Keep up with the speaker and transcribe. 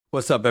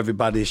What's up,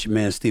 everybody? It's your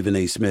man, Stephen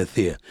A. Smith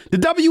here. The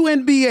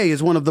WNBA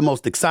is one of the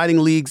most exciting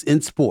leagues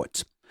in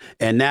sports.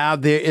 And now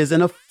there is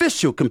an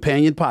official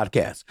companion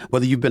podcast,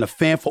 whether you've been a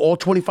fan for all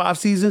 25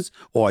 seasons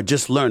or are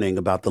just learning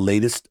about the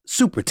latest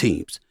super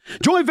teams.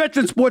 Join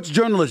veteran sports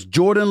journalist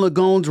Jordan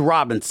Lagones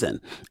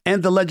Robinson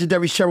and the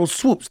legendary Cheryl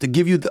Swoops to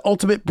give you the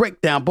ultimate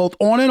breakdown both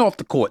on and off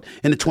the court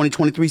in the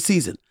 2023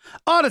 season.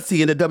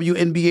 Odyssey and the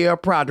WNBA are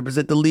proud to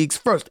present the league's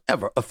first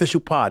ever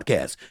official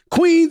podcast,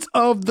 Queens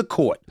of the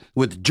Court,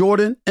 with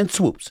Jordan and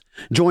Swoops.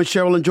 Join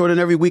Cheryl and Jordan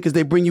every week as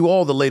they bring you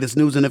all the latest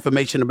news and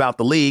information about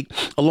the league,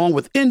 along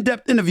with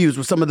in-depth interviews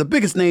with some of the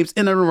biggest names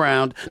in and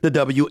around the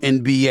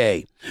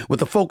WNBA.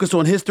 With a focus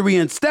on history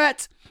and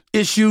stats,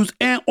 issues,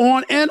 and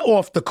on and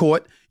off the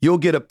court, you'll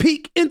get a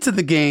peek into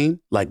the game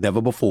like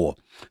never before.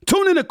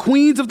 Tune in to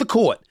Queens of the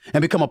Court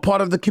and become a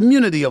part of the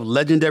community of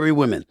legendary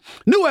women.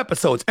 New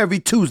episodes every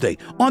Tuesday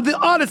on the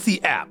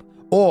Odyssey app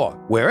or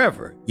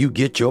wherever you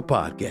get your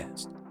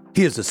podcast.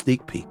 Here's a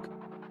sneak peek.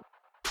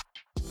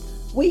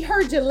 We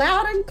heard you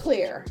loud and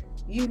clear.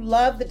 You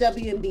love the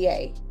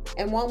WNBA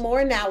and want more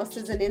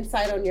analysis and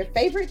insight on your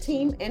favorite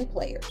team and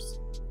players.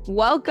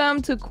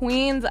 Welcome to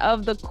Queens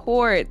of the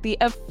Court, the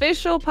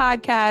official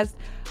podcast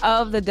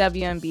of the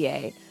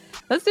WNBA.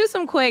 Let's do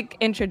some quick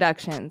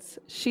introductions.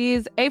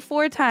 She's a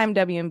 4-time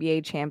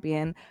WNBA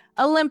champion,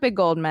 Olympic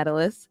gold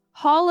medalist,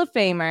 Hall of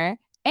Famer,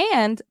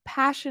 and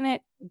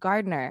passionate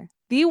gardener,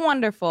 the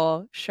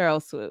wonderful Cheryl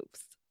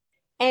Swoops.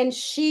 And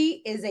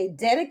she is a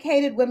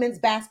dedicated women's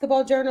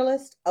basketball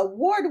journalist,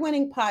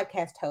 award-winning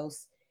podcast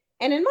host,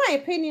 and in my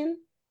opinion,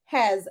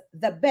 has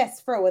the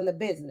best fro in the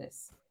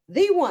business.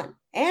 The one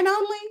and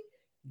only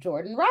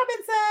Jordan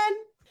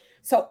Robinson.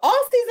 So all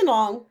season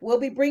long, we'll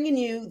be bringing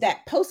you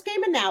that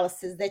post-game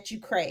analysis that you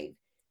crave,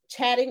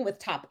 chatting with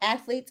top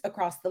athletes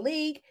across the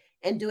league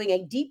and doing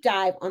a deep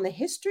dive on the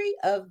history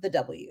of the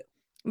W.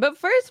 But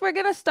first, we're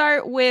going to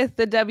start with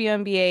the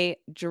WNBA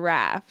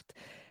draft.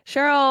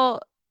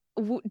 Cheryl,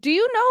 do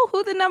you know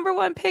who the number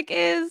one pick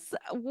is?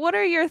 What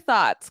are your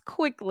thoughts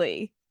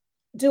quickly?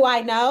 Do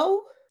I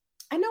know?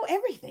 I know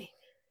everything.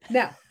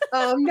 No,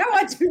 no,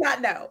 I do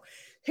not know.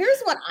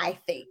 Here's what I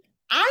think.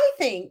 I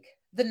think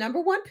the number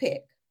one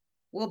pick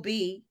will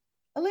be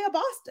Aaliyah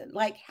Boston.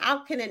 Like,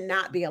 how can it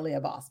not be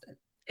Aaliyah Boston?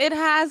 It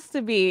has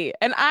to be.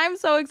 And I'm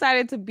so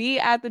excited to be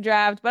at the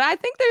draft, but I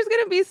think there's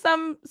going to be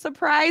some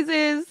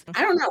surprises.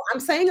 I don't know. I'm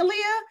saying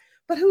Aaliyah,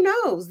 but who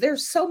knows?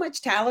 There's so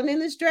much talent in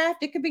this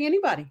draft. It could be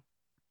anybody.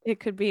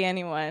 It could be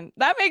anyone.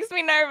 That makes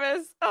me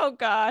nervous. Oh,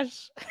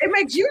 gosh. It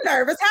makes you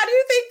nervous. How do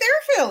you think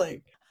they're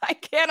feeling? I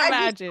can't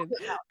imagine.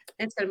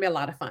 It's going to be a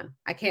lot of fun.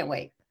 I can't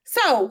wait.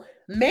 So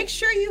make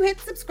sure you hit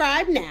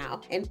subscribe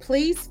now and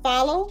please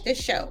follow the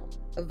show.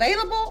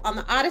 Available on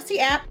the Odyssey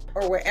app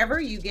or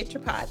wherever you get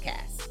your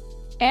podcasts.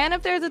 And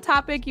if there's a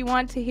topic you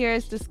want to hear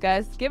us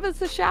discuss, give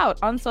us a shout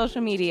on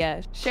social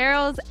media.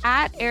 Cheryl's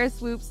at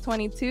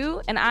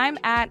AirSwoops22 and I'm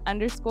at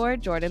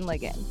 _Jordan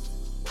Liggins.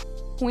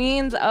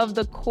 Queens of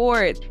the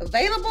Court.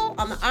 Available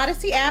on the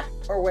Odyssey app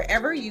or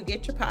wherever you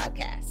get your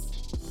podcasts.